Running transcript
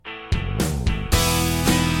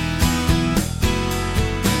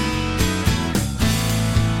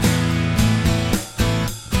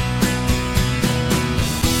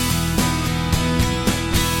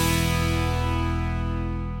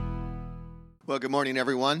Well, good morning,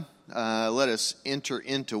 everyone. Let us enter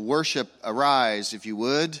into worship. Arise, if you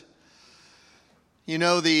would. You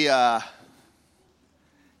know the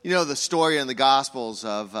story in the Gospels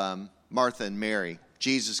of Martha and Mary.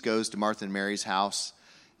 Jesus goes to Martha and Mary's house,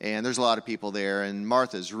 and there's a lot of people there, and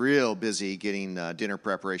Martha's real busy getting dinner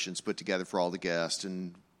preparations put together for all the guests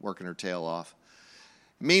and working her tail off.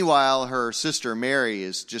 Meanwhile, her sister Mary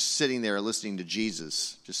is just sitting there listening to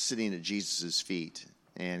Jesus, just sitting at Jesus' feet.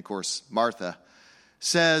 And, of course, Martha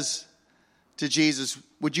says to Jesus,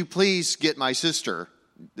 would you please get my sister?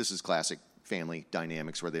 This is classic family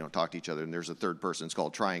dynamics where they don't talk to each other, and there's a third person. It's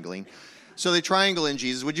called triangling. So they triangle in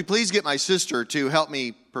Jesus. Would you please get my sister to help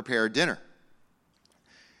me prepare dinner?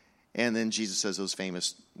 And then Jesus says those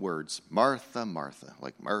famous words, Martha, Martha,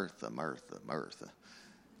 like Martha, Martha, Martha.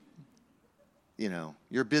 You know,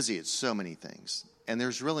 you're busy at so many things, and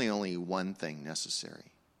there's really only one thing necessary.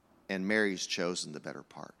 And Mary's chosen the better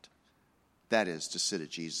part. That is to sit at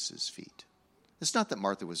Jesus' feet. It's not that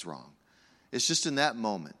Martha was wrong. It's just in that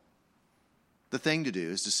moment, the thing to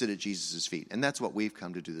do is to sit at Jesus' feet. And that's what we've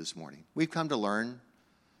come to do this morning. We've come to learn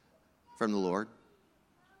from the Lord.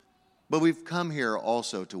 But we've come here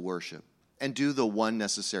also to worship and do the one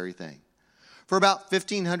necessary thing. For about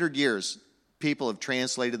 1,500 years, people have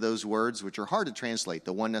translated those words, which are hard to translate.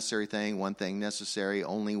 The one necessary thing, one thing necessary,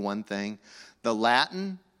 only one thing. The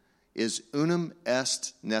Latin is unum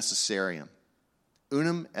est necessarium.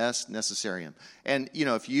 Unum est necessarium. And, you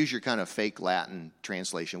know, if you use your kind of fake Latin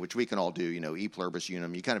translation, which we can all do, e pluribus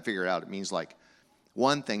unum, you kind of figure it out. It means like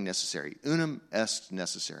one thing necessary. Unum est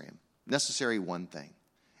necessarium. Necessary one thing.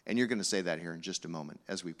 And you're going to say that here in just a moment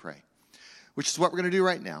as we pray, which is what we're going to do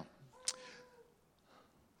right now.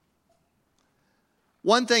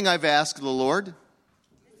 One thing I've asked the Lord,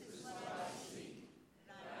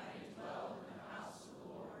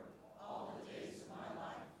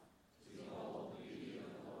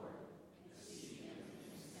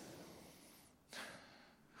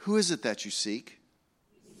 who is it that you seek?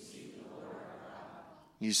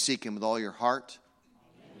 You seek him with all your heart.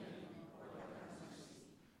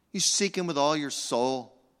 You seek him with all your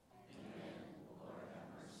soul.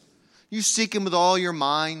 You seek him with all your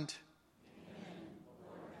mind.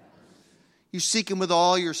 You seek him with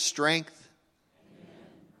all your strength.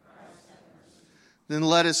 Then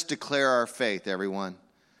let us declare our faith, everyone.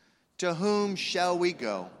 To whom shall we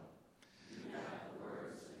go?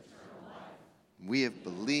 We have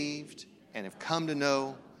believed and have come to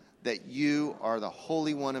know that you are the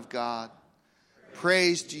Holy One of God.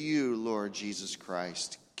 Praise to you, Lord Jesus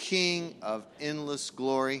Christ, King of endless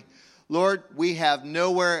glory. Lord, we have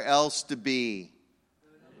nowhere else to be.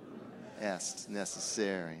 Est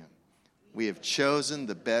necessarium. We have chosen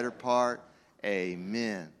the better part.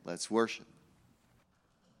 Amen. Let's worship.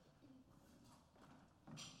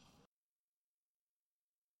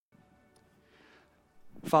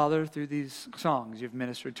 Father, through these songs, you've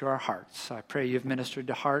ministered to our hearts. I pray you've ministered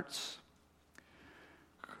to hearts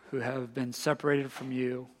who have been separated from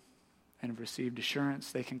you and have received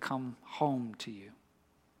assurance they can come home to you.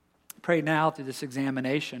 Pray now through this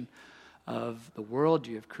examination of the world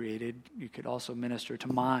you have created, you could also minister to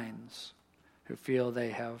minds who feel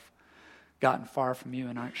they have gotten far from you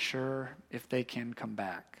and aren't sure if they can come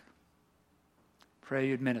back. Pray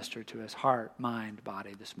you'd minister to his heart, mind,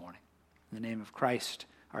 body this morning. In the name of Christ,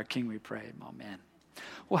 our King, we pray. Amen.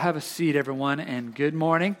 We'll have a seat, everyone, and good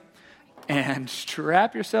morning. And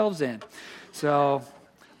strap yourselves in. So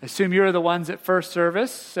I assume you're the ones at first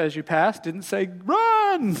service as you passed didn't say,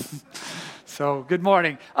 run! So good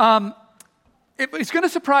morning. It's going to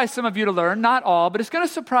surprise some of you to learn, not all, but it's going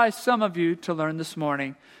to surprise some of you to learn this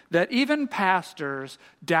morning that even pastors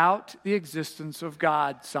doubt the existence of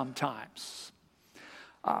God sometimes.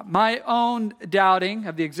 My own doubting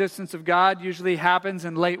of the existence of God usually happens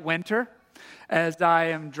in late winter as I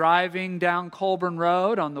am driving down Colburn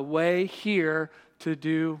Road on the way here to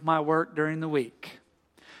do my work during the week.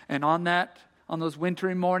 And on those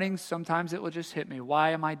wintry mornings, sometimes it will just hit me.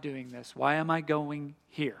 Why am I doing this? Why am I going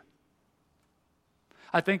here?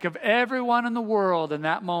 I think of everyone in the world in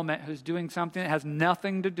that moment who's doing something that has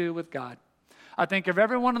nothing to do with God. I think of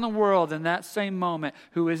everyone in the world in that same moment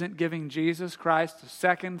who isn't giving Jesus Christ a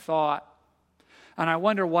second thought. And I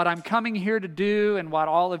wonder what I'm coming here to do and what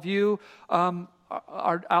all of you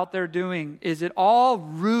are out there doing. Is it all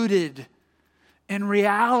rooted in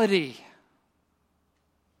reality?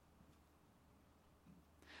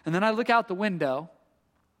 And then I look out the window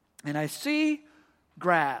and I see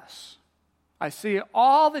grass. I see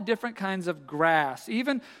all the different kinds of grass,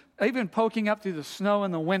 even poking up through the snow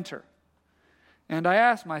in the winter. And I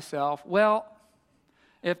ask myself, well,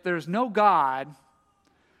 if there's no God,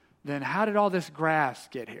 then how did all this grass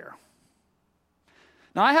get here?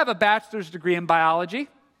 Now, I have a bachelor's degree in biology.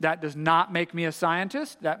 That does not make me a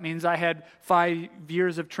scientist. That means I had 5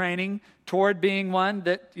 years of training toward being one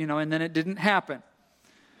and then it didn't happen.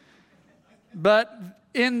 But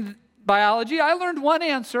in biology, I learned one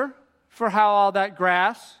answer for how all that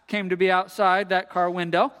grass came to be outside that car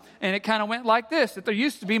window. And it kind of went like this, that there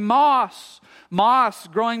used to be moss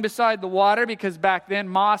growing beside the water, because back then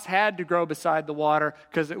moss had to grow beside the water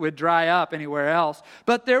because it would dry up anywhere else.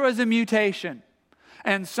 But there was a mutation.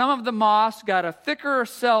 And some of the moss got a thicker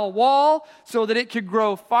cell wall so that it could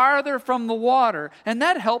grow farther from the water. And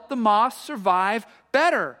that helped the moss survive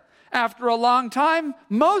better. After a long time,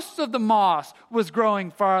 most of the moss was growing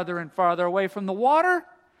farther and farther away from the water.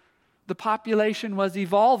 The population was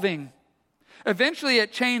evolving. Eventually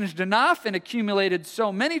it changed enough and accumulated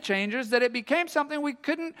so many changes that it became something we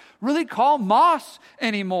couldn't really call moss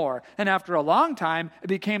anymore. And after a long time, it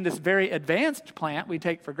became this very advanced plant we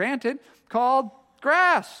take for granted called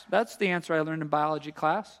grass. That's the answer I learned in biology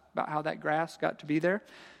class about how that grass got to be there.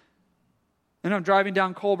 And I'm driving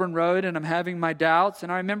down Colburn Road and I'm having my doubts.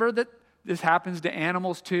 And I remember that this happens to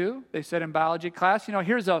animals too. They said in biology class,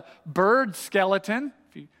 here's a bird skeleton,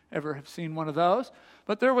 if you ever have seen one of those.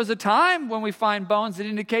 But there was a time when we find bones that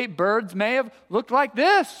indicate birds may have looked like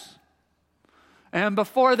this. And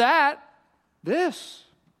before that, this.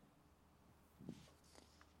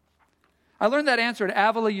 I learned that answer at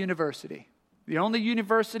Avila University. The only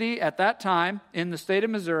university at that time in the state of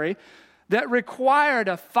Missouri that required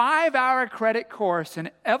a 5-hour credit course in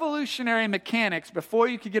evolutionary mechanics before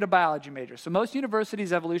you could get a biology major. So most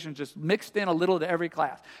universities' evolution just mixed in a little to every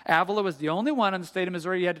class. Avila was the only one in the state of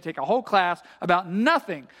Missouri you had to take a whole class about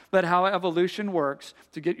nothing but how evolution works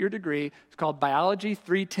to get your degree. It's called Biology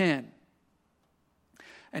 310.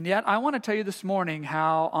 And yet, I want to tell you this morning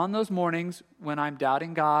how on those mornings when I'm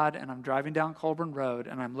doubting God and I'm driving down Colburn Road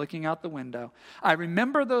and I'm looking out the window, I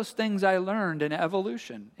remember those things I learned in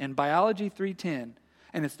evolution, in Biology 310,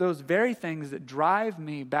 and it's those very things that drive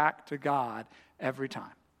me back to God every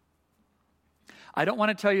time. I don't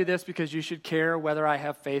want to tell you this because you should care whether I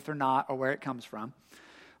have faith or not or where it comes from,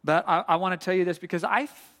 but I want to tell you this because I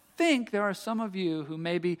think there are some of you who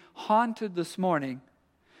may be haunted this morning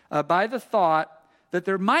by the thought that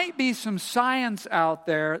there might be some science out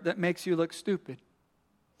there that makes you look stupid.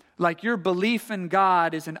 Like your belief in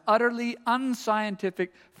God is an utterly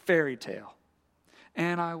unscientific fairy tale.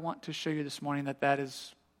 And I want to show you this morning that that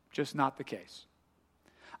is just not the case.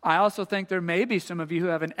 I also think there may be some of you who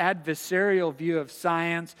have an adversarial view of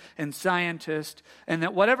science and scientists, and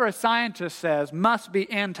that whatever a scientist says must be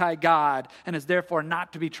anti-God and is therefore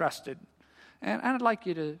not to be trusted. And I'd like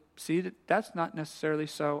you to see that that's not necessarily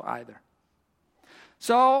so either.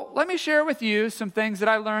 So let me share with you some things that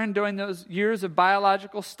I learned during those years of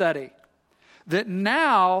biological study that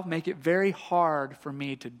now make it very hard for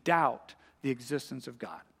me to doubt the existence of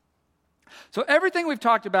God. So everything we've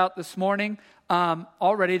talked about this morning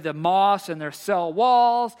already, the moss and their cell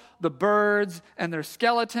walls, the birds and their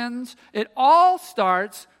skeletons, it all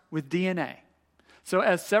starts with DNA. So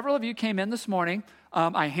as several of you came in this morning,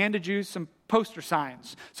 I handed you some poster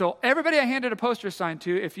signs. So everybody I handed a poster sign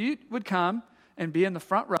to, if you would come and be in the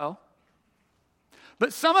front row.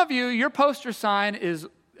 But some of you, your poster sign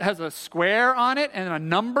has a square on it and a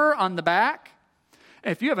number on the back.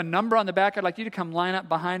 And if you have a number on the back, I'd like you to come line up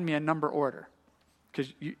behind me in number order.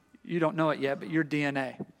 Because you don't know it yet, but you're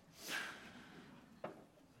DNA.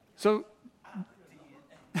 So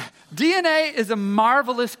DNA is a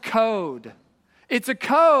marvelous code. It's a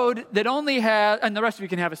code that only has, and the rest of you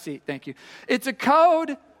can have a seat, thank you. It's a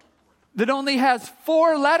code that only has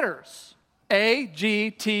 4 letters. A,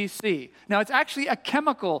 G, T, C. Now, it's actually a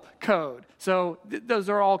chemical code. So those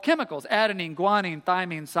are all chemicals: adenine, guanine,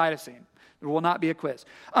 thymine, cytosine. There will not be a quiz.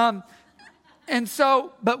 But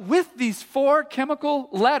with these 4 chemical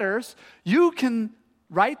letters, you can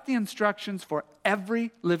write the instructions for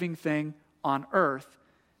every living thing on earth.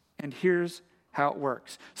 And here's how it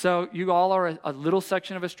works. So you all are a little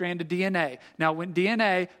section of a strand of DNA. Now, when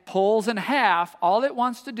DNA pulls in half, all it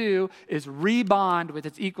wants to do is rebond with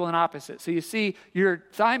its equal and opposite. So you see your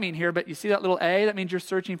thymine here, but you see that little A? That means you're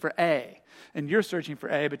searching for A. And you're searching for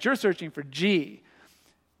A, but you're searching for G.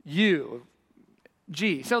 U,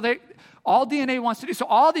 G. So all DNA wants to do, so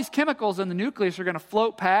all these chemicals in the nucleus are going to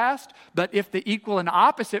float past, but if the equal and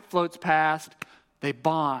opposite floats past, they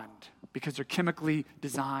bond, because they're chemically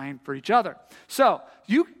designed for each other. So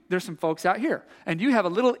there's some folks out here, and you have a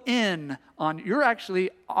little N on, you're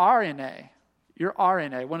actually RNA. You're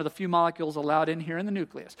RNA, one of the few molecules allowed in here in the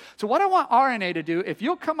nucleus. So what I want RNA to do, if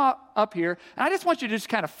you'll come up here, and I just want you to just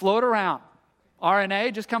kind of float around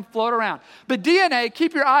RNA, just come float around. But DNA,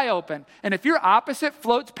 keep your eye open. And if your opposite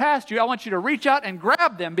floats past you, I want you to reach out and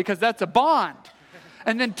grab them because that's a bond.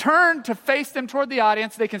 And then turn to face them toward the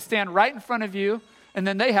audience. They can stand right in front of you, and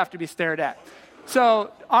then they have to be stared at.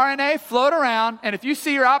 So RNA, float around, and if you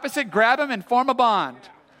see your opposite, grab them and form a bond.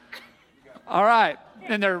 All right.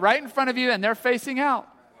 And they're right in front of you, and they're facing out.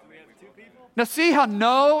 Now see how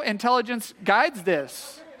no intelligence guides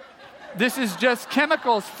this. This is just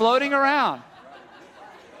chemicals floating around.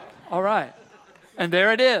 All right. And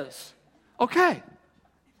there it is. Okay.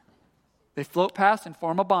 They float past and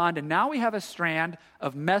form a bond, and now we have a strand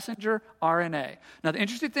of messenger RNA. Now, the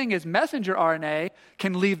interesting thing is messenger RNA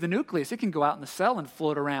can leave the nucleus. It can go out in the cell and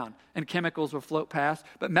float around, and chemicals will float past.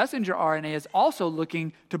 But messenger RNA is also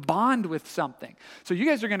looking to bond with something. So you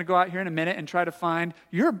guys are going to go out here in a minute and try to find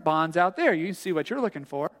your bonds out there. You can see what you're looking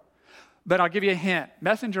for. But I'll give you a hint.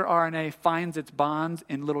 Messenger RNA finds its bonds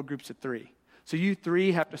in little groups of 3. So you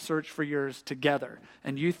 3 have to search for yours together,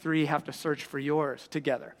 and you 3 have to search for yours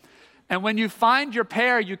together. And when you find your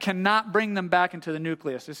pair, you cannot bring them back into the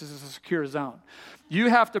nucleus. This is a secure zone. You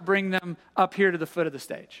have to bring them up here to the foot of the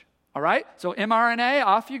stage. All right? So mRNA,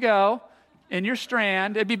 off you go in your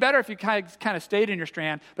strand. It'd be better if you kind of stayed in your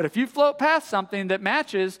strand. But if you float past something that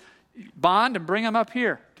matches, bond and bring them up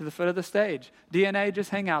here to the foot of the stage. DNA, just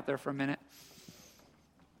hang out there for a minute.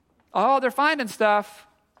 Oh, they're finding stuff.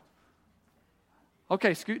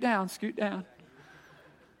 Okay, scoot down.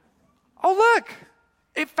 Oh, look.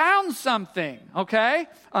 It found something, okay?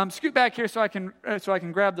 Scoot back here so I can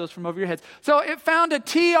grab those from over your heads. So it found a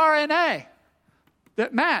tRNA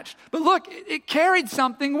that matched. But look, it carried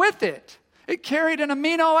something with it. It carried an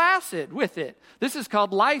amino acid with it. This is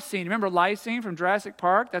called lysine. Remember lysine from Jurassic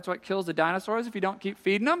Park? That's what kills the dinosaurs if you don't keep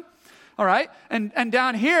feeding them. All right? And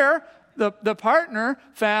down here, the partner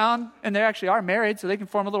found, and they actually are married, so they can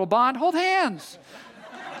form a little bond. Hold hands.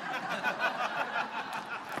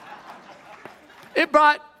 It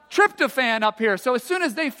brought tryptophan up here. So as soon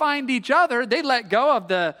as they find each other, they let go of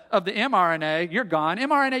the mRNA. You're gone.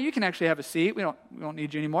 mRNA, you can actually have a seat. We don't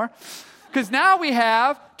need you anymore. Because now we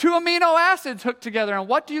have 2 amino acids hooked together. And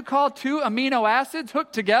what do you call 2 amino acids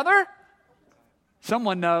hooked together?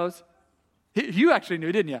 Someone knows. You actually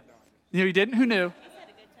knew, didn't you? No, you didn't? Who knew?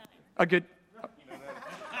 A good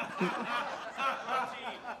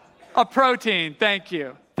a protein. Thank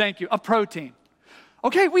you. A protein.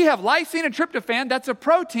 Okay, we have lysine and tryptophan. That's a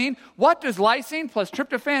protein. What does lysine plus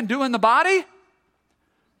tryptophan do in the body?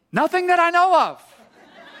 Nothing that I know of.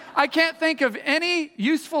 I can't think of any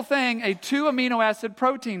useful thing a 2 amino acid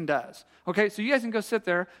protein does. Okay, so you guys can go sit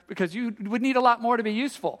there because you would need a lot more to be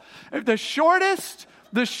useful. The shortest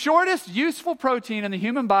useful protein in the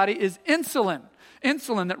human body is insulin.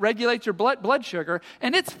 Insulin that regulates your blood sugar,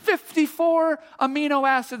 and it's 54 amino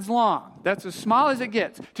acids long. That's as small as it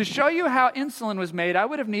gets. To show you how insulin was made, I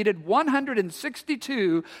would have needed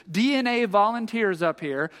 162 DNA volunteers up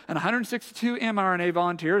here and 162 mRNA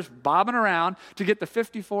volunteers bobbing around to get the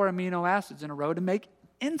 54 amino acids in a row to make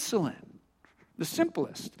insulin. The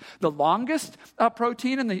simplest. The longest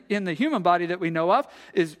protein in the human body that we know of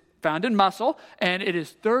is found in muscle, and it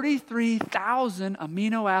is 33,000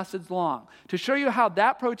 amino acids long. To show you how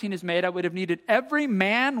that protein is made, I would have needed every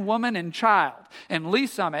man, woman, and child in Lee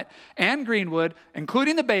Summit and Greenwood,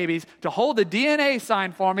 including the babies, to hold the DNA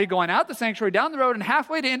sign for me going out the sanctuary, down the road, and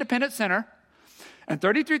halfway to Independence Center, and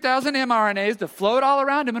 33,000 mRNAs to float all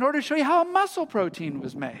around him in order to show you how a muscle protein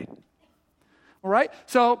was made. All right?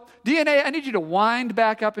 So DNA, I need you to wind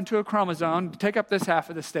back up into a chromosome, take up this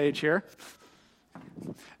half of the stage here.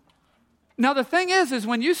 Now, the thing is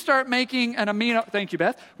when you start making thank you,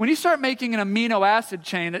 Beth. When you start making an amino acid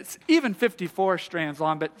chain that's even 54 strands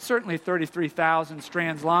long, but certainly 33,000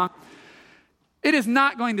 strands long, it is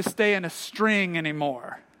not going to stay in a string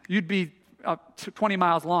anymore. You'd be up to 20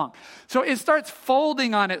 miles long. So it starts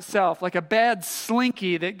folding on itself like a bad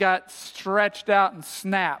slinky that got stretched out and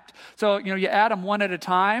snapped. So, you add them one at a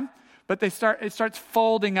time, but it starts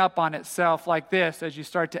folding up on itself like this as you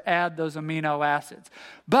start to add those amino acids.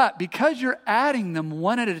 But because you're adding them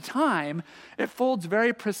one at a time, it folds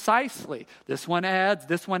very precisely. This one adds,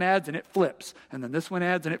 and it flips. And then this one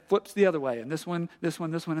adds, and it flips the other way. And this one,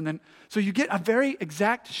 and then... So you get a very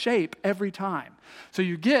exact shape every time. So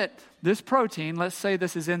you get this protein, let's say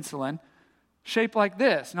this is insulin, shaped like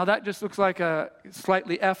this. Now that just looks like a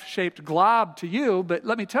slightly F-shaped glob to you, but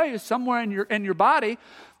let me tell you, somewhere in your body,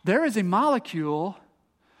 there is a molecule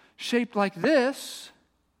shaped like this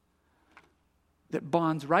that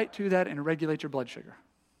bonds right to that and regulates your blood sugar.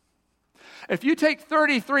 If you take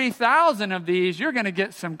 33,000 of these, you're going to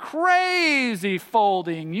get some crazy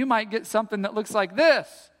folding. You might get something that looks like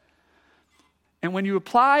this. And when you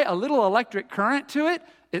apply a little electric current to it,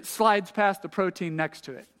 it slides past the protein next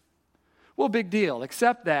to it. Well, big deal,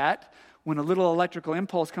 except that when a little electrical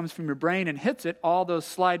impulse comes from your brain and hits it, all those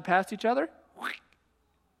slide past each other,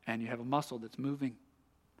 and you have a muscle that's moving.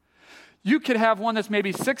 You could have one that's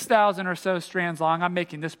maybe 6,000 or so strands long. I'm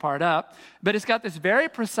making this part up. But it's got this very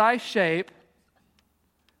precise shape.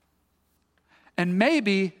 And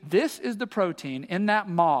maybe this is the protein in that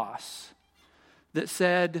moss that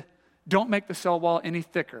said, don't make the cell wall any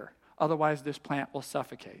thicker, otherwise this plant will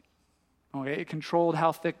suffocate. Okay, it controlled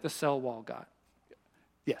how thick the cell wall got.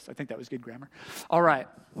 Yes, I think that was good grammar. All right.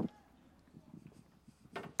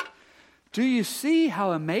 Do you see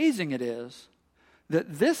how amazing it is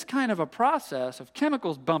that this kind of a process of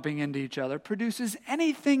chemicals bumping into each other produces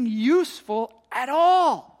anything useful at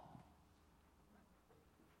all?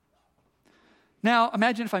 Now,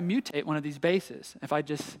 imagine if I mutate one of these bases. If I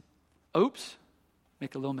just,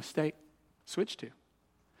 make a little mistake, switch to.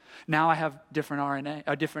 Now I have different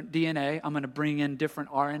RNA, different DNA. I'm going to bring in different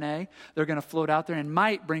RNA. They're going to float out there and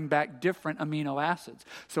might bring back different amino acids.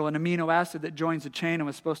 So an amino acid that joins a chain and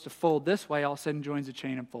was supposed to fold this way, all of a sudden joins a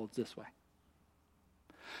chain and folds this way.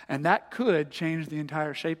 And that could change the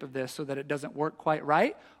entire shape of this so that it doesn't work quite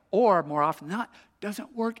right, or more often than not,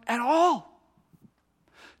 doesn't work at all.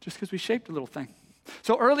 Just because we shaped a little thing.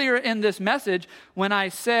 So earlier in this message, when I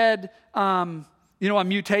said, a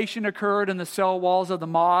mutation occurred in the cell walls of the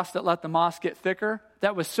moss that let the moss get thicker,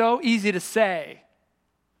 that was so easy to say.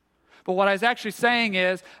 But what I was actually saying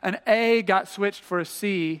is an A got switched for a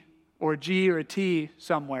C or a G or a T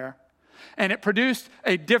somewhere, and it produced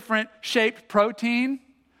a different shaped protein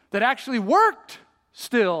that actually worked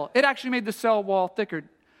still. It actually made the cell wall thicker.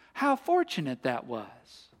 How fortunate that was.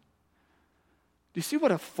 Do you see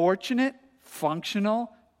what a fortunate,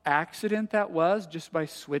 functional accident that was just by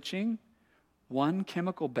switching one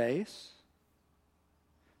chemical base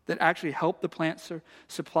that actually helped the plant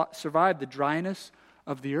survive the dryness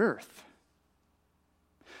of the earth?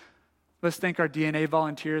 Let's thank our DNA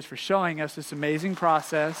volunteers for showing us this amazing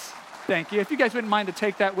process. Thank you. If you guys wouldn't mind to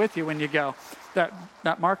take that with you when you go,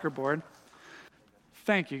 that marker board.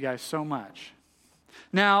 Thank you guys so much.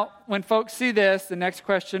 Now, when folks see this, the next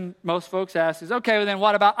question most folks ask is, okay, well then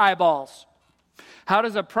what about eyeballs? How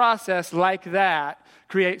does a process like that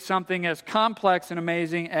create something as complex and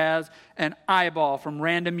amazing as an eyeball from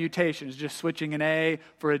random mutations, just switching an A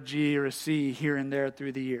for a G or a C here and there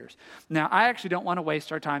through the years? Now, I actually don't want to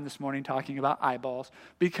waste our time this morning talking about eyeballs,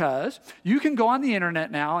 because you can go on the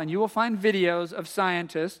internet now and you will find videos of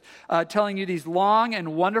scientists telling you these long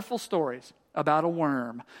and wonderful stories about a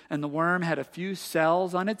worm. And the worm had a few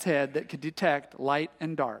cells on its head that could detect light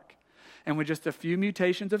and dark. And with just a few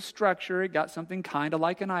mutations of structure, it got something kind of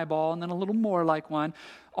like an eyeball and then a little more like one.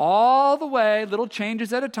 All the way, little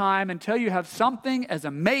changes at a time, until you have something as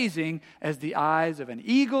amazing as the eyes of an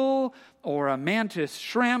eagle or a mantis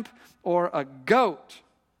shrimp or a goat.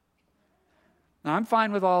 Now, I'm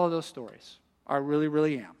fine with all of those stories. I really,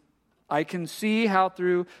 really am. I can see how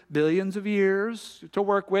through billions of years to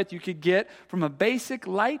work with, you could get from a basic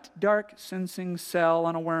light-dark sensing cell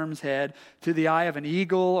on a worm's head to the eye of an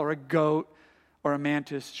eagle or a goat or a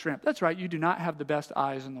mantis shrimp. That's right, you do not have the best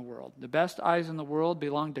eyes in the world. The best eyes in the world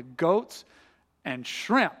belong to goats and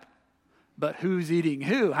shrimp. But who's eating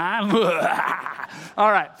who, huh?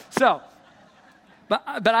 All right, so, but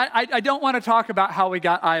I don't want to talk about how we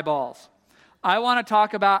got eyeballs. I want to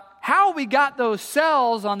talk about how we got those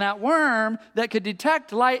cells on that worm that could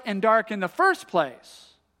detect light and dark in the first place.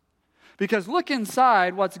 Because look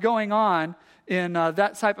inside what's going on in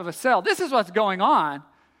that type of a cell. This is what's going on.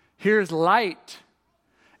 Here's light.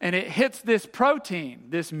 And it hits this protein,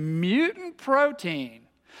 this mutant protein.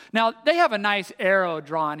 Now, they have a nice arrow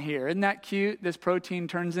drawn here. Isn't that cute? This protein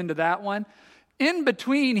turns into that one. In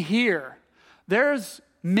between here, there's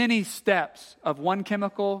many steps of one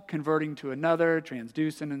chemical converting to another,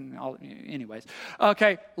 transducin and all. Anyways,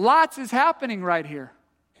 okay, lots is happening right here.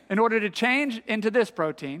 In order to change into this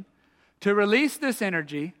protein, to release this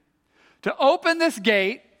energy, to open this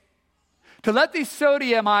gate, to let these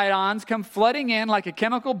sodium ions come flooding in like a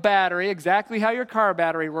chemical battery, exactly how your car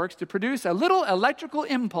battery works, to produce a little electrical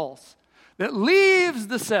impulse that leaves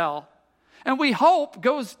the cell, and we hope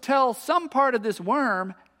goes tell some part of this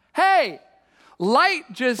worm, hey, light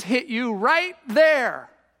just hit you right there.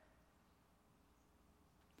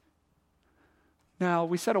 Now,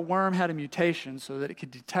 we said a worm had a mutation so that it could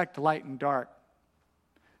detect light and dark.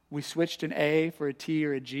 We switched an A for a T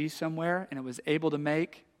or a G somewhere, and it was able to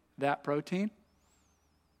make that protein.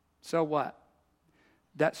 So what?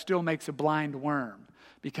 That still makes a blind worm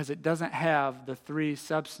because it doesn't have the three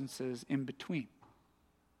substances in between.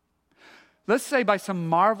 let's say by some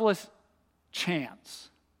marvelous chance,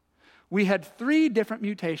 we had 3 different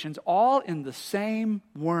mutations all in the same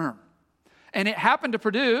worm. And it happened to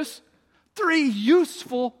produce 3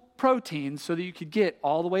 useful proteins so that you could get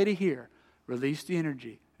all the way to here, release the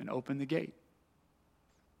energy, and open the gate.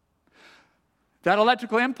 That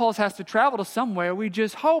electrical impulse has to travel to somewhere. We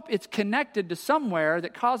just hope it's connected to somewhere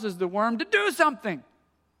that causes the worm to do something.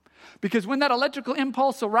 Because when that electrical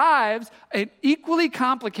impulse arrives, an equally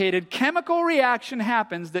complicated chemical reaction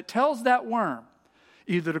happens that tells that worm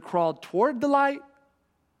either to crawl toward the light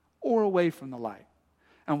or away from the light.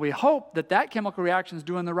 And we hope that that chemical reaction is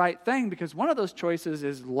doing the right thing, because one of those choices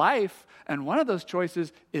is life and one of those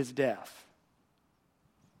choices is death.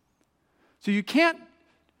 So you can't,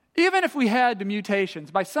 even if we had the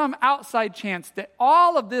mutations, by some outside chance that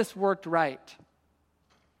all of this worked right,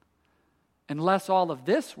 unless all of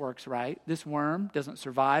this works right, this worm doesn't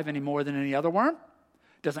survive any more than any other worm,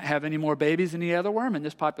 doesn't have any more babies than any other worm, and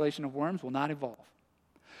this population of worms will not evolve.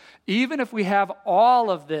 Even if we have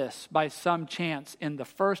all of this by some chance in the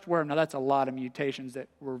first worm, now that's a lot of mutations that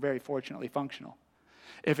were very fortunately functional.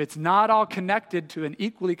 If it's not all connected to an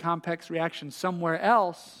equally complex reaction somewhere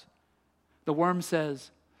else, the worm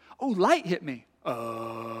says, oh, light hit me.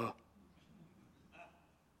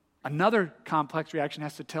 Another complex reaction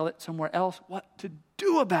has to tell it somewhere else what to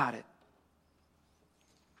do about it.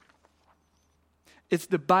 It's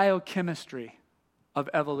the biochemistry of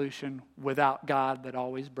evolution without God that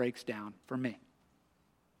always breaks down for me.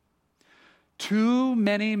 Too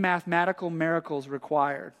many mathematical miracles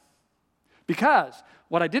required. Because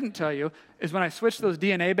what I didn't tell you is when I switch those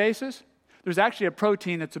DNA bases, there's actually a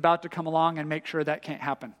protein that's about to come along and make sure that can't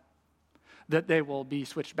happen, that they will be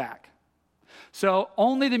switched back. So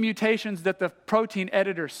only the mutations that the protein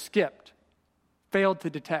editor skipped failed to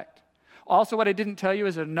detect. Also, what I didn't tell you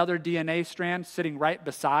is another DNA strand sitting right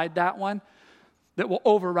beside that one that will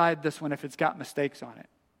override this one if it's got mistakes on it,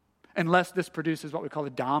 unless this produces what we call a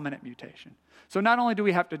dominant mutation. So not only do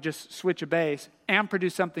we have to just switch a base and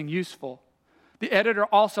produce something useful, the editor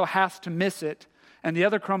also has to miss it, and the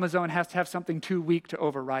other chromosome has to have something too weak to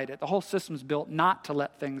override it. The whole system's built not to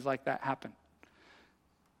let things like that happen.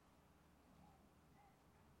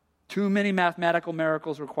 Too many mathematical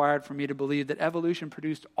miracles required for me to believe that evolution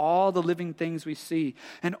produced all the living things we see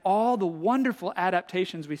and all the wonderful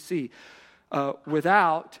adaptations we see with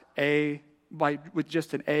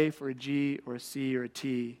just an A for a G or a C or a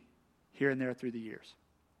T here and there through the years.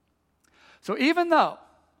 So even though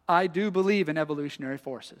I do believe in evolutionary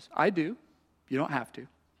forces, I do, you don't have to.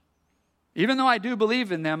 Even though I do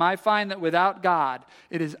believe in them, I find that without God,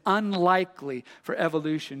 it is unlikely for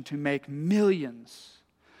evolution to make millions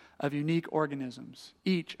of unique organisms,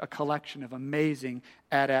 each a collection of amazing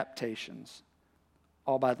adaptations,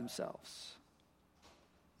 all by themselves.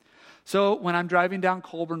 So when I'm driving down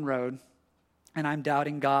Colburn Road and I'm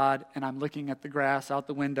doubting God and I'm looking at the grass out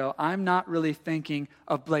the window, I'm not really thinking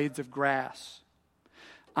of blades of grass.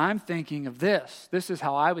 I'm thinking of this. This is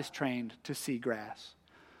how I was trained to see grass.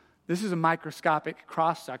 This is a microscopic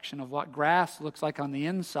cross-section of what grass looks like on the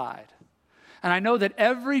inside. And I know that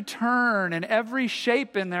every turn and every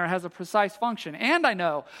shape in there has a precise function. And I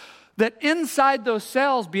know that inside those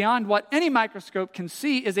cells, beyond what any microscope can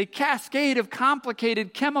see, is a cascade of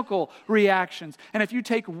complicated chemical reactions. And if you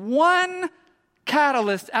take one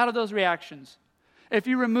catalyst out of those reactions, if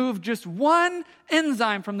you remove just one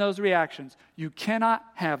enzyme from those reactions, you cannot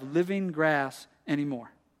have living grass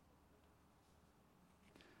anymore.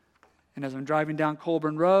 And as I'm driving down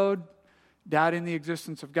Colburn Road, doubting the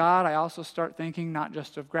existence of God, I also start thinking not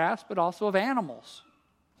just of grass, but also of animals.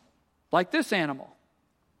 Like this animal.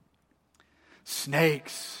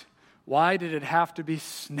 Snakes. Why did it have to be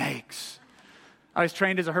snakes? I was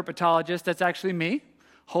trained as a herpetologist. That's actually me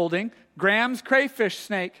holding Graham's crayfish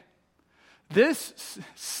snake. This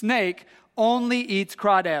snake only eats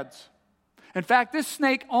crawdads. In fact, this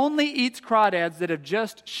snake only eats crawdads that have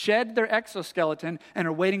just shed their exoskeleton and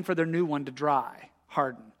are waiting for their new one to dry,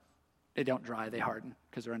 harden. They don't dry, they harden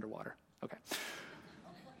because they're underwater. Okay.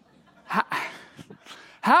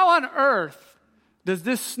 How on earth does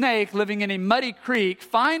this snake living in a muddy creek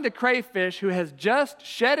find a crayfish who has just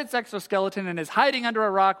shed its exoskeleton and is hiding under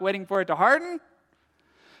a rock waiting for it to harden?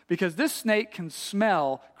 Because this snake can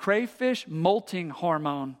smell crayfish molting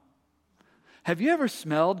hormone. Have you ever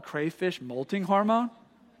smelled crayfish molting hormone?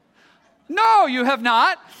 No, you have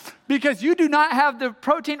not, because you do not have the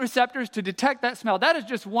protein receptors to detect that smell. That is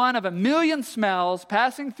just one of a million smells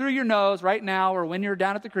passing through your nose right now or when you're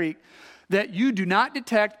down at the creek that you do not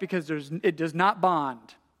detect because it does not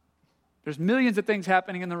bond. There's millions of things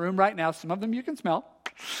happening in the room right now. Some of them you can smell,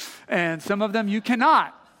 and some of them you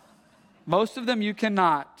cannot. Most of them you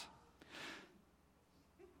cannot.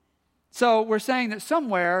 So we're saying that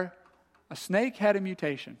somewhere a snake had a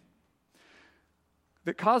mutation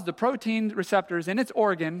that caused the protein receptors in its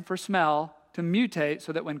organ for smell to mutate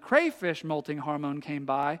so that when crayfish molting hormone came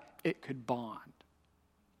by, it could bond.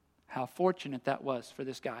 How fortunate that was for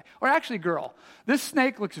this guy. Or actually, girl. This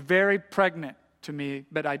snake looks very pregnant to me,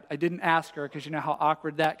 but I didn't ask her because you know how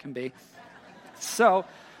awkward that can be. So,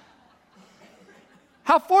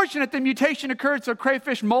 how fortunate the mutation occurred so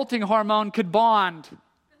crayfish molting hormone could bond.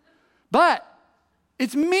 But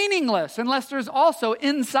it's meaningless unless there's also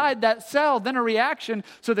inside that cell then a reaction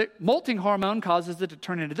so that molting hormone causes it to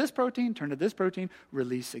turn into this protein,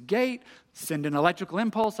 release a gate, send an electrical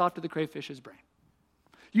impulse off to the crayfish's brain.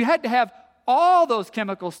 You had to have all those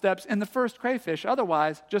chemical steps in the first crayfish.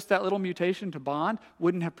 Otherwise, just that little mutation to bond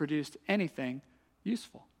wouldn't have produced anything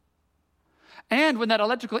useful. And when that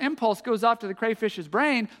electrical impulse goes off to the crayfish's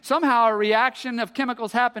brain, somehow a reaction of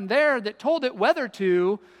chemicals happened there that told it whether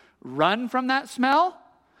to run from that smell,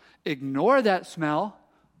 ignore that smell,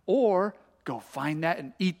 or go find that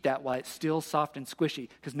and eat that while it's still soft and squishy,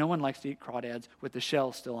 because no one likes to eat crawdads with the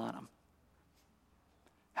shell still on them.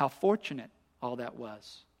 How fortunate all that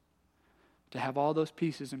was to have all those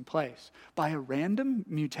pieces in place. By a random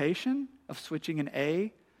mutation of switching an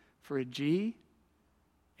A for a G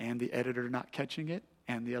and the editor not catching it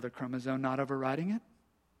and the other chromosome not overriding it.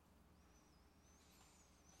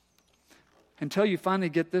 Until you finally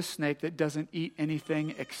get this snake that doesn't eat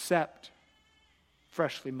anything except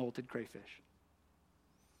freshly molted crayfish.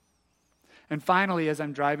 And finally, as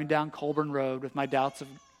I'm driving down Colburn Road with my doubts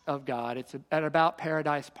of God, it's at about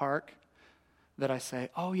Paradise Park that I say,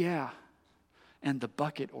 oh yeah, and the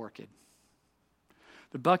bucket orchid.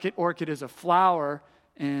 The bucket orchid is a flower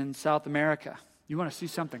in South America. You want to see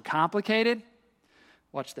something complicated?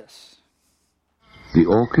 Watch this. The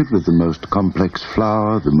orchid with the most complex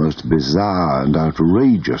flower, the most bizarre and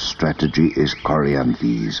outrageous strategy is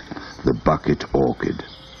Coryanthes, the bucket orchid.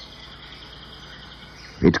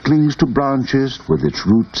 It clings to branches with its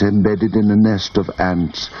roots embedded in a nest of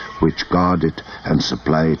ants which guard it and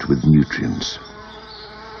supply it with nutrients.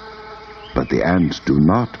 But the ants do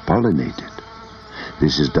not pollinate it.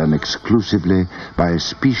 This is done exclusively by a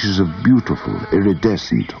species of beautiful,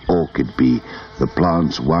 iridescent orchid bee, the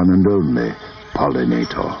plant's one and only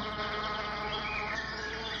pollinator.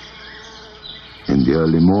 In the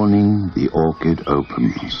early morning, the orchid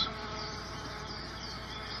opens.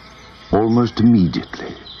 Almost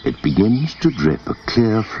immediately, it begins to drip a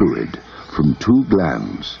clear fluid from two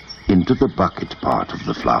glands into the bucket part of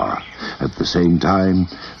the flower. At the same time,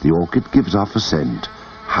 the orchid gives off a scent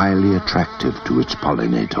highly attractive to its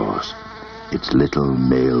pollinators, its little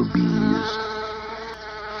male bees.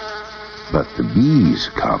 But the bees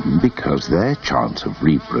come because their chance of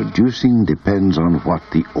reproducing depends on what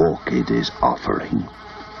the orchid is offering.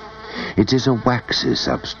 It is a waxy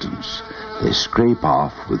substance they scrape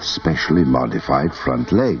off with specially modified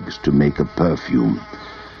front legs to make a perfume,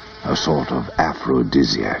 a sort of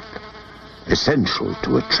aphrodisiac, essential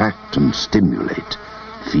to attract and stimulate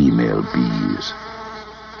female bees.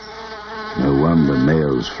 No wonder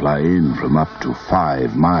males fly in from up to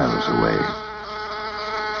 5 miles away.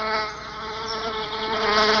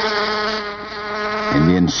 In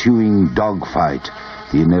the ensuing dogfight,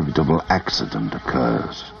 the inevitable accident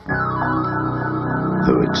occurs.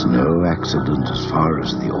 Though it's no accident as far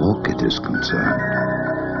as the orchid is concerned.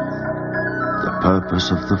 The purpose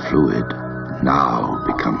of the fluid now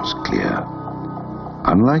becomes clear.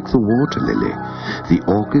 Unlike the water lily, the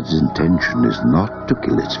orchid's intention is not to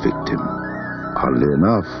kill its victim. Oddly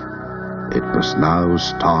enough, it must now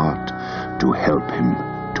start to help him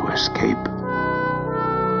to escape.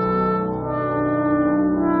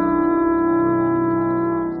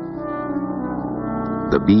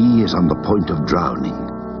 The bee is on the point of drowning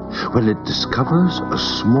when it discovers a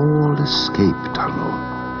small escape tunnel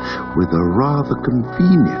with a rather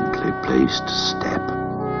conveniently placed step.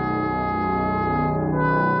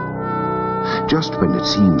 Just when it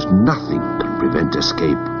seems nothing can prevent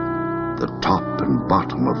escape, the top and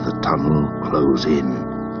bottom of the tunnel close in,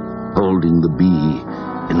 holding the bee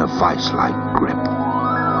in a vice-like grip.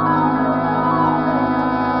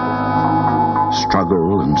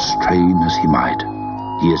 Struggle and strain as he might,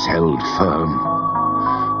 he is held firm,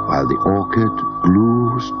 while the orchid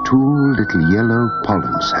glues 2 little yellow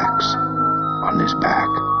pollen sacs on his back.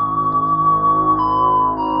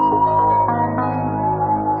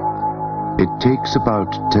 It takes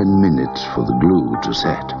about 10 minutes for the glue to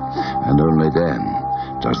set, and only then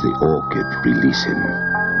does the orchid release him.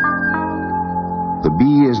 The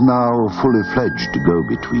bee is now fully fledged to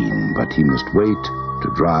go-between, but he must wait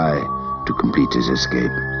to dry to complete his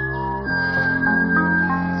escape.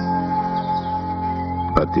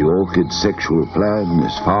 But the orchid's sexual plan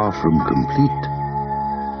is far from complete.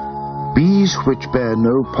 Bees which bear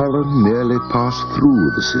no pollen merely pass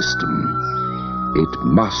through the system. It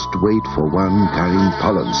must wait for one carrying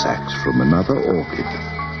pollen sacs from another orchid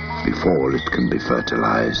before it can be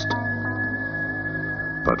fertilized.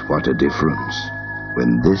 But what a difference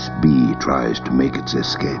when this bee tries to make its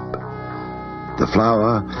escape. The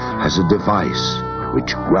flower has a device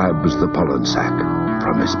which grabs the pollen sac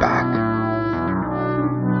from his back.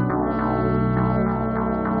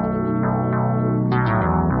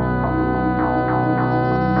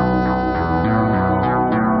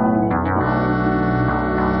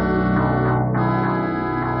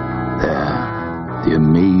 There, the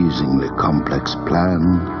amazingly complex plan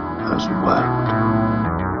has worked.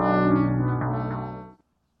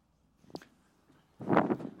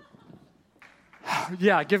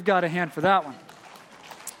 Yeah, give God a hand for that one.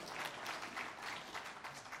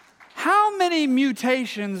 How many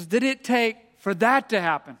mutations did it take for that to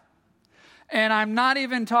happen? And I'm not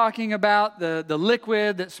even talking about the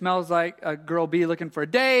liquid that smells like a girl bee looking for a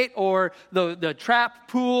date, or the trap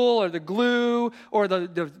pool, or the glue, or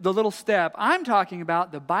the little step. I'm talking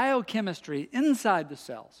about the biochemistry inside the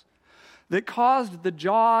cells that caused the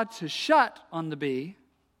jaw to shut on the bee,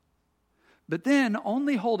 but then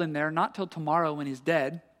only hold him there, not till tomorrow when he's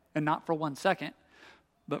dead, and not for 1 second,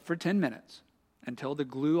 but for 10 minutes, until the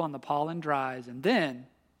glue on the pollen dries, and then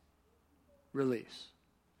release.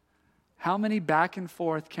 How many back and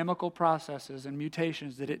forth chemical processes and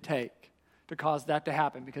mutations did it take to cause that to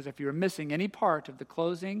happen? Because if you were missing any part of the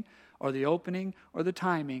closing or the opening or the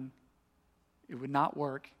timing, it would not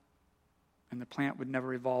work, and the plant would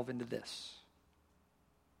never evolve into this.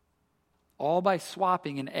 All by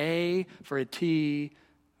swapping an A for a T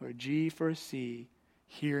or a G for a C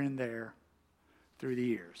here and there through the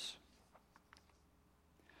years.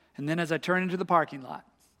 And then as I turn into the parking lot,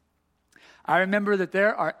 I remember that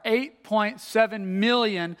there are 8.7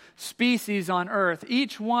 million species on Earth,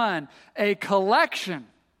 each one a collection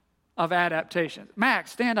of adaptations. Max,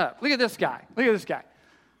 stand up. Look at this guy. Look at this guy.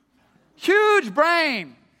 Huge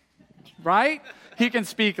brain, right? He can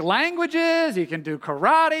speak languages. He can do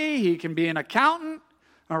karate. He can be an accountant,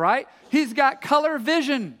 all right? He's got color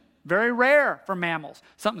vision, very rare for mammals.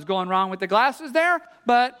 Something's going wrong with the glasses there,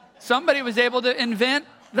 but somebody was able to invent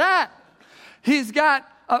that. He's got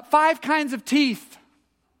 5 kinds of teeth.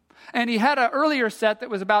 And he had an earlier set that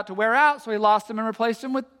was about to wear out, so he lost them and replaced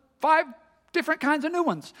them with 5 different kinds of new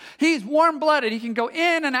ones. He's warm-blooded. He can go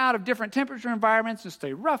in and out of different temperature environments and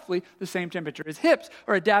stay roughly the same temperature. His hips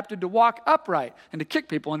are adapted to walk upright and to kick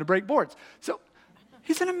people and to break boards. So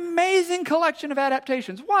he's an amazing collection of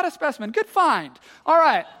adaptations. What a specimen. Good find. All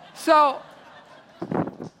right. So,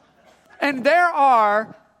 and there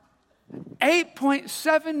are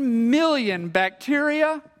 8.7 million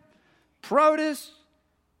bacteria, protists,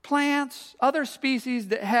 plants, other species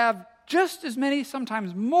that have just as many,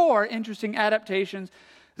 sometimes more interesting adaptations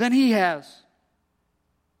than he has.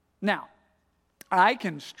 Now, I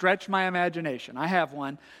can stretch my imagination. I have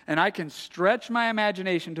one, and I can stretch my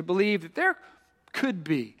imagination to believe that there could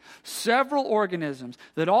be several organisms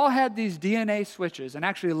that all had these DNA switches, and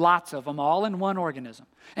actually lots of them, all in one organism.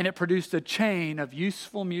 And it produced a chain of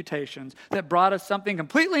useful mutations that brought us something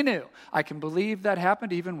completely new. I can believe that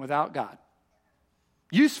happened even without God.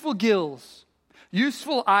 Useful gills,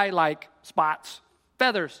 useful eye-like spots,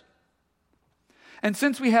 feathers. And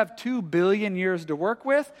since we have 2 billion years to work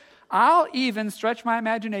with, I'll even stretch my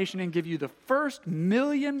imagination and give you the first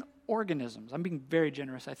 1,000,000 organisms. I'm being very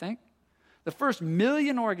generous, I think. The first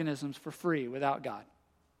 1,000,000 organisms for free without God,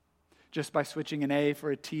 just by switching an A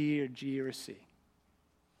for a T or G or a C.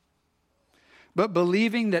 But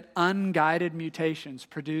believing that unguided mutations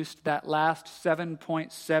produced that last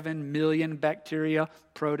 7.7 million bacteria,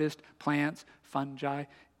 protists, plants, fungi,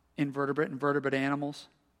 invertebrate and vertebrate animals,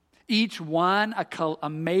 each one an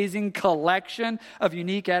amazing collection of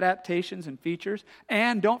unique adaptations and features.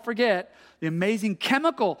 And don't forget the amazing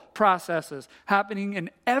chemical processes happening in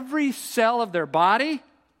every cell of their body.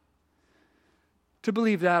 To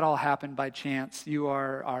believe that all happened by chance, you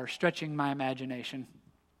are stretching my imagination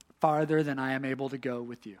farther than I am able to go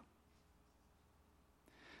with you.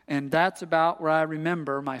 And that's about where I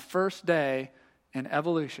remember my first day in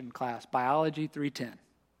evolution class, Biology 310.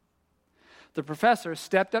 The professor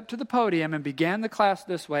stepped up to the podium and began the class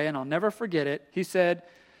this way, and I'll never forget it. He said,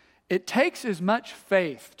 "It takes as much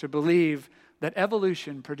faith to believe that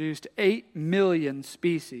evolution produced 8 million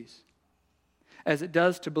species as it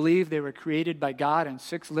does to believe they were created by God in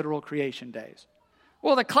 6 literal creation days.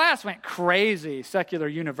 Well, the class went crazy, secular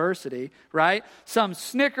university, right? Some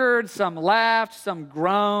snickered, some laughed, some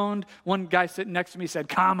groaned. One guy sitting next to me said,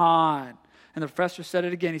 "Come on." And the professor said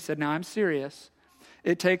it again. He said, "Now I'm serious.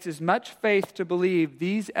 It takes as much faith to believe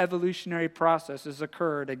these evolutionary processes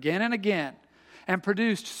occurred again and again and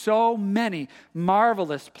produced so many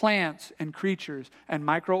marvelous plants and creatures and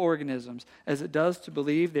microorganisms as it does to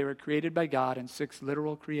believe they were created by God in 6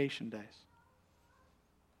 literal creation days.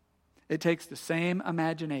 It takes the same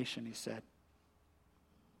imagination," he said.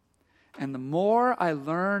 And the more I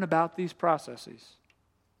learn about these processes,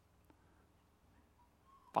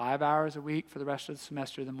 5 hours a week for the rest of the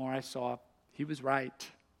semester, the more I saw he was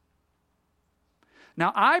right.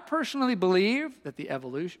 Now, I personally believe that the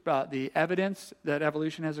evidence that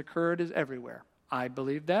evolution has occurred is everywhere. I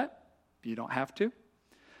believe that. You don't have to.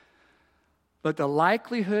 But the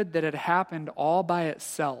likelihood that it happened all by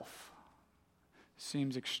itself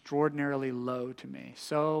seems extraordinarily low to me.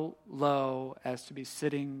 So low as to be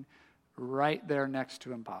sitting right there next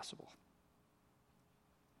to impossible.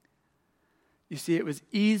 You see, it was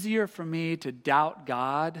easier for me to doubt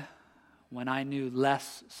God when I knew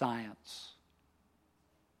less science.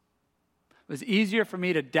 It was easier for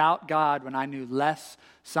me to doubt God when I knew less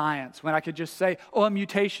science, when I could just say, "Oh, a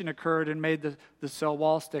mutation occurred and made the cell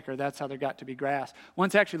wall sticker. That's how there got to be grass."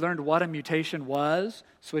 Once I actually learned what a mutation was,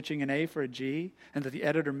 switching an A for a G, and that the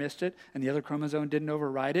editor missed it, and the other chromosome didn't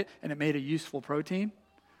overwrite it, and it made a useful protein.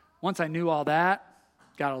 Once I knew all that,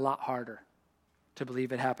 it got a lot harder to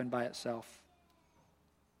believe it happened by itself.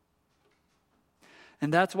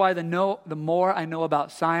 And that's why the more I know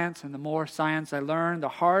about science and the more science I learn, the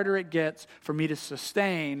harder it gets for me to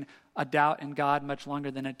sustain a doubt in God much longer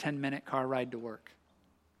than a 10-minute car ride to work.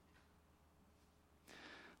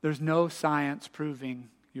 There's no science proving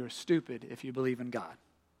you're stupid if you believe in God.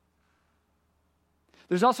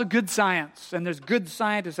 There's also good science, and there's good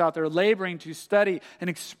scientists out there laboring to study and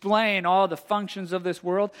explain all the functions of this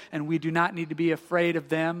world, and we do not need to be afraid of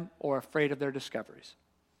them or afraid of their discoveries.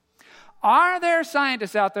 Are there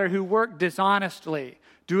scientists out there who work dishonestly,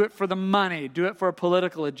 do it for the money, do it for a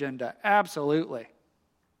political agenda? Absolutely.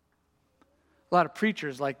 A lot of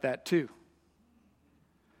preachers like that too.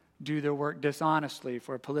 Do their work dishonestly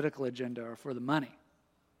for a political agenda or for the money.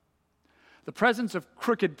 The presence of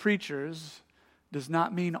crooked preachers does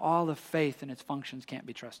not mean all of faith and its functions can't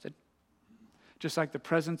be trusted. Just like the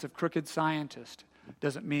presence of crooked scientists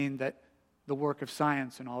doesn't mean that the work of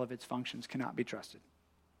science and all of its functions cannot be trusted.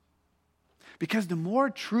 Because the more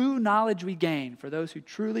true knowledge we gain for those who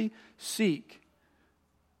truly seek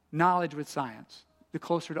knowledge with science, the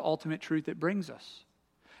closer to ultimate truth it brings us.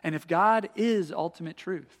 And if God is ultimate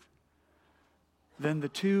truth, then the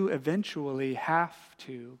two eventually have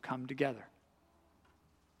to come together.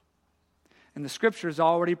 And the scriptures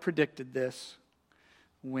already predicted this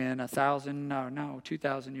when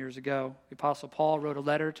 2,000 years ago, the Apostle Paul wrote a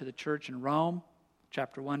letter to the church in Rome.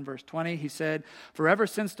 Chapter 1, verse 20, he said, "For ever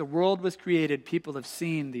since the world was created, people have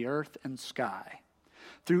seen the earth and sky.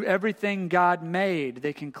 Through everything God made,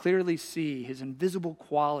 they can clearly see his invisible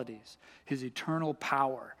qualities, his eternal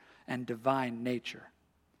power, and divine nature.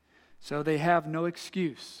 So they have no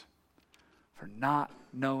excuse for not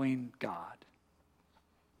knowing God."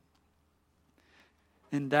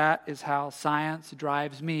 And that is how science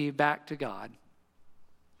drives me back to God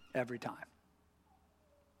every time.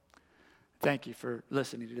 Thank you for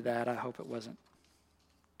listening to that. I hope it wasn't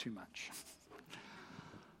too much.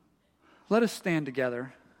 Let us stand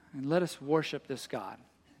together and let us worship this God.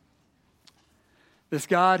 This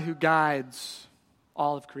God who guides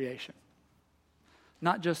all of creation.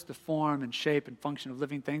 Not just the form and shape and function of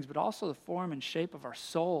living things, but also the form and shape of our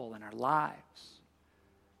soul and our lives.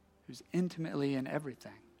 Who's intimately in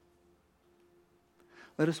everything.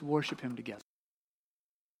 Let us worship him together.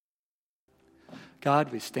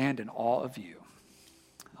 God, we stand in awe of you.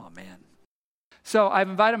 Amen. So I've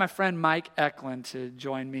invited my friend Mike Eklund to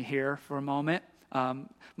join me here for a moment.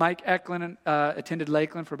 Mike Eklund attended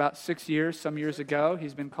Lakeland for about 6 years, some years ago.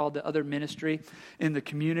 He's been called to other ministry in the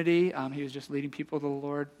community. He was just leading people to the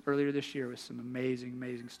Lord earlier this year with some amazing,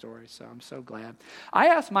 amazing stories. So I'm so glad. I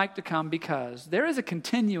asked Mike to come because there is a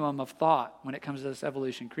continuum of thought when it comes to this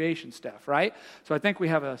evolution creation stuff, right? So I think we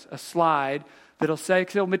have a slide that'll say,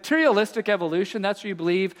 so materialistic evolution, that's where you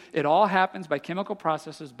believe it all happens by chemical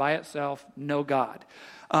processes by itself, no God.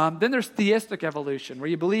 Then there's theistic evolution, where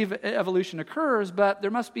you believe evolution occurs, but there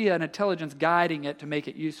must be an intelligence guiding it to make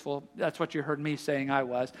it useful. That's what you heard me saying I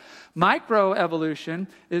was. Microevolution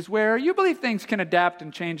is where you believe things can adapt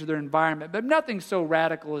and change their environment, but nothing so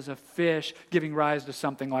radical as a fish giving rise to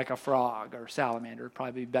something like a frog or salamander would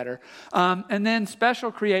probably be better. And then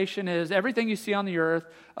special creation is everything you see on the earth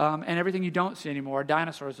and everything you don't see anymore.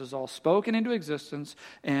 Dinosaurs is all spoken into existence,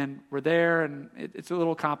 and we're there, and it's a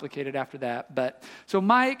little complicated after that. But so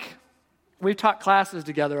Mike, we've taught classes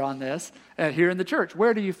together on this here in the church.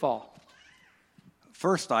 Where do you fall?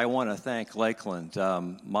 First, I want to thank Lakeland.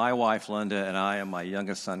 My wife, Linda, and I and my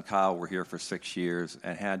youngest son, Kyle, were here for 6 years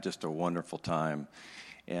and had just a wonderful time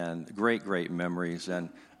and great, great memories. And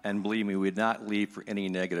believe me, we did not leave for any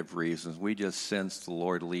negative reasons. We just sensed the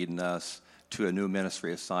Lord leading us to a new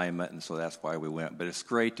ministry assignment, and so that's why we went. But it's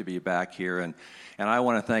great to be back here, and I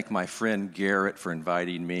want to thank my friend Garrett for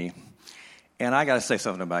inviting me. And I got to say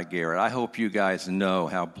something about Garrett. I hope you guys know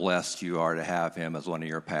how blessed you are to have him as one of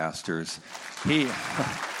your pastors.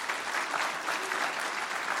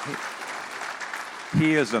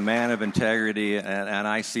 He is a man of integrity, and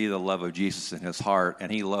I see the love of Jesus in his heart, and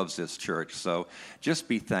he loves this church. So just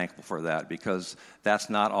be thankful for that, because that's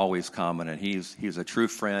not always common, and he's a true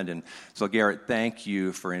friend. And so, Garrett, thank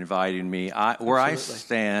you for inviting me. Where I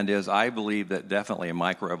stand is I believe that definitely a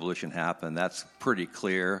microevolution happened. That's pretty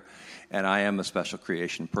clear, and I am a special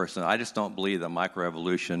creation person. I just don't believe that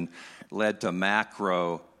microevolution led to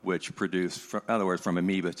macro, which produced, in other words, from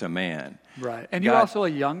amoeba to man. Right. And you're also a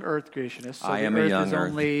young earth creationist. So I am a young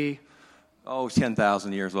earth. Only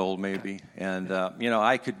 10,000 years old maybe. And,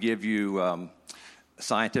 I could give you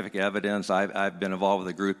scientific evidence. I've been involved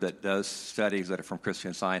with a group that does studies that are from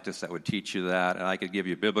Christian scientists that would teach you that. And I could give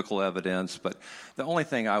you biblical evidence. But the only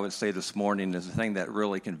thing I would say this morning is the thing that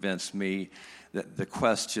really convinced me that the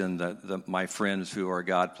question that my friends who are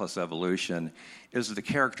God plus evolution is the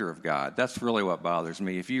character of God. That's really what bothers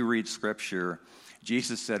me. If you read Scripture,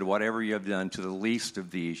 Jesus said, whatever you have done to the least of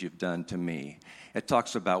these, you've done to me. It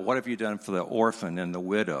talks about what have you done for the orphan and the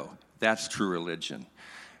widow. That's true religion.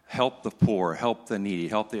 Help the poor, help the needy,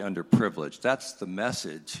 help the underprivileged. That's the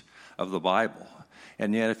message of the Bible.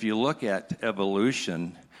 And yet if you look at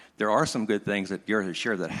evolution, there are some good things that Garrett has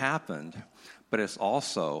shared that happened, but it's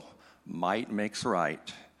also might makes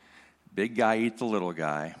right, big guy eat the little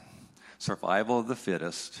guy, survival of the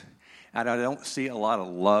fittest, and I don't see a lot of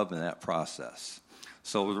love in that process.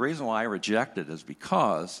 So the reason why I reject it is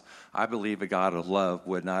because I believe a God of love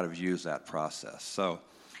would not have used that process. So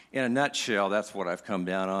in a nutshell, that's what I've come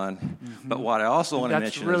down on. Mm-hmm. But what I also want to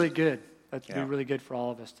mention is... That's really good. That'd be really good for all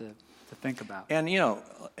of us to think about. And,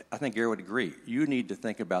 I think Garrett would agree. You need to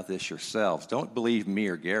think about this yourselves. Don't believe me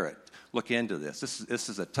or Garrett. Look into this. This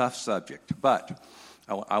is a tough subject. But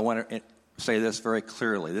I want to say this very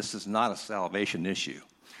clearly. This is not a salvation issue.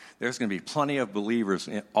 There's going to be plenty of believers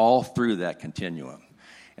all through that continuum.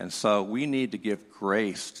 And so we need to give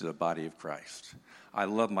grace to the body of Christ. I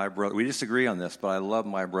love my brother. We disagree on this, but I love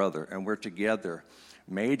my brother. And we're together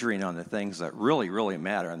majoring on the things that really, really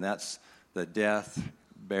matter. And that's the death,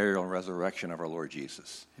 burial, and resurrection of our Lord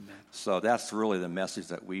Jesus. Amen. So that's really the message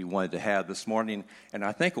that we wanted to have this morning, and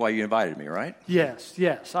I think why you invited me, right? Yes.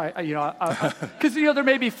 Because there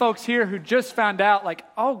may be folks here who just found out, like,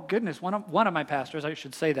 oh goodness, one of my pastors, I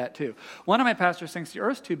should say that too. One of my pastors thinks the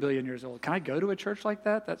Earth's 2 billion years old. Can I go to a church like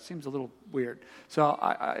that? That seems a little weird. So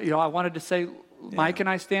I wanted to say, Mike and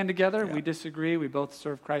I stand together. Yeah. We disagree. We both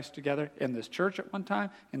serve Christ together in this church at one time,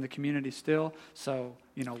 in the community still. So,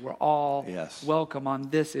 we're all welcome on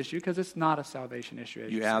this issue because it's not a salvation issue.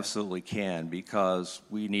 You absolutely can, because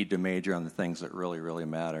we need to major on the things that really, really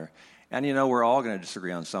matter. And, we're all going to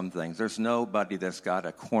disagree on some things. There's nobody that's got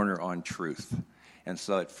a corner on truth. And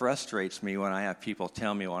so it frustrates me when I have people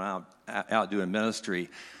tell me when I'm out doing ministry,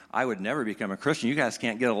 I would never become a Christian. You guys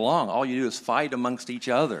can't get along. All you do is fight amongst each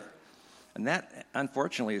other. And that,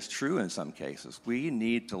 unfortunately, is true in some cases. We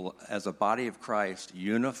need to, as a body of Christ,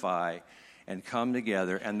 unify and come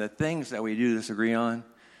together. And the things that we do disagree on,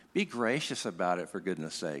 be gracious about it, for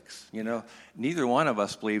goodness sakes. Neither one of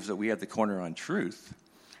us believes that we have the corner on truth.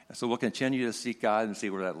 And so we'll continue to seek God and see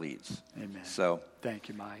where that leads. Amen. So thank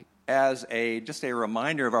you, Mike. As just a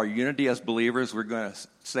reminder of our unity as believers, we're going to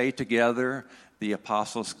say together the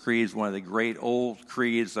Apostles' Creed, one of the great old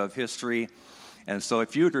creeds of history. And so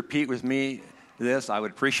if you would repeat with me this, I would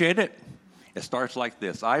appreciate it. It starts like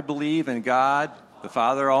this. I believe in God, the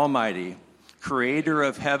Father Almighty, creator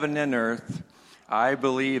of heaven and earth. I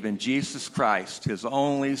believe in Jesus Christ, his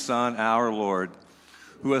only Son, our Lord,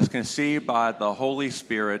 who was conceived by the Holy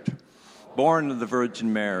Spirit, born of the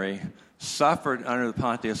Virgin Mary, suffered under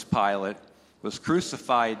Pontius Pilate, was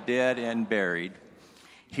crucified, dead, and buried.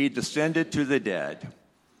 He descended to the dead.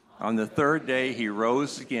 On the third day he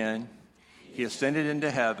rose again. He ascended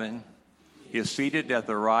into heaven. He is seated at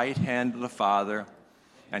the right hand of the Father,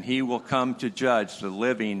 and he will come to judge the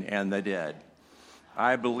living and the dead.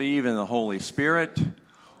 I believe in the Holy Spirit,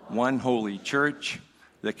 one holy church,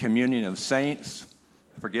 the communion of saints,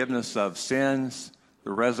 forgiveness of sins,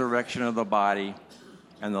 the resurrection of the body,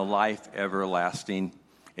 and the life everlasting.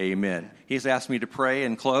 Amen. He's asked me to pray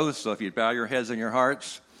and close, so if you'd bow your heads and your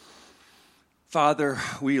hearts. Father,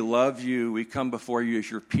 we love you. We come before you as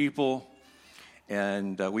your people,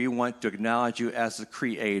 and we want to acknowledge you as the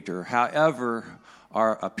Creator. However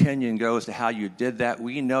our opinion goes to how you did that,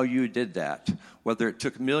 we know you did that. Whether it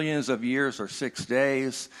took millions of years or 6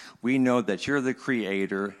 days, we know that you're the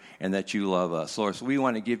Creator and that you love us. Lord, so we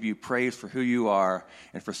want to give you praise for who you are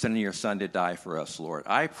and for sending your Son to die for us, Lord.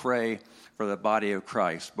 I pray for the body of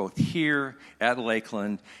Christ, both here at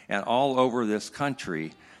Lakeland and all over this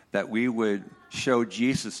country, that we would show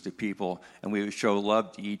Jesus to people and we would show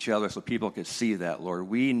love to each other so people could see that, Lord.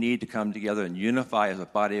 We need to come together and unify as a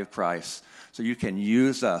body of Christ so you can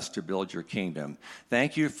use us to build your kingdom.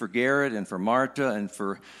 Thank you for Garrett and for Marta and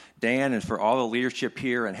for Dan and for all the leadership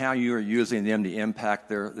here and how you are using them to impact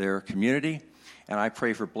their community. And I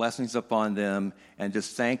pray for blessings upon them and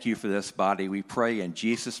just thank you for this body. We pray in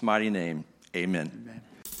Jesus' mighty name. Amen. Amen.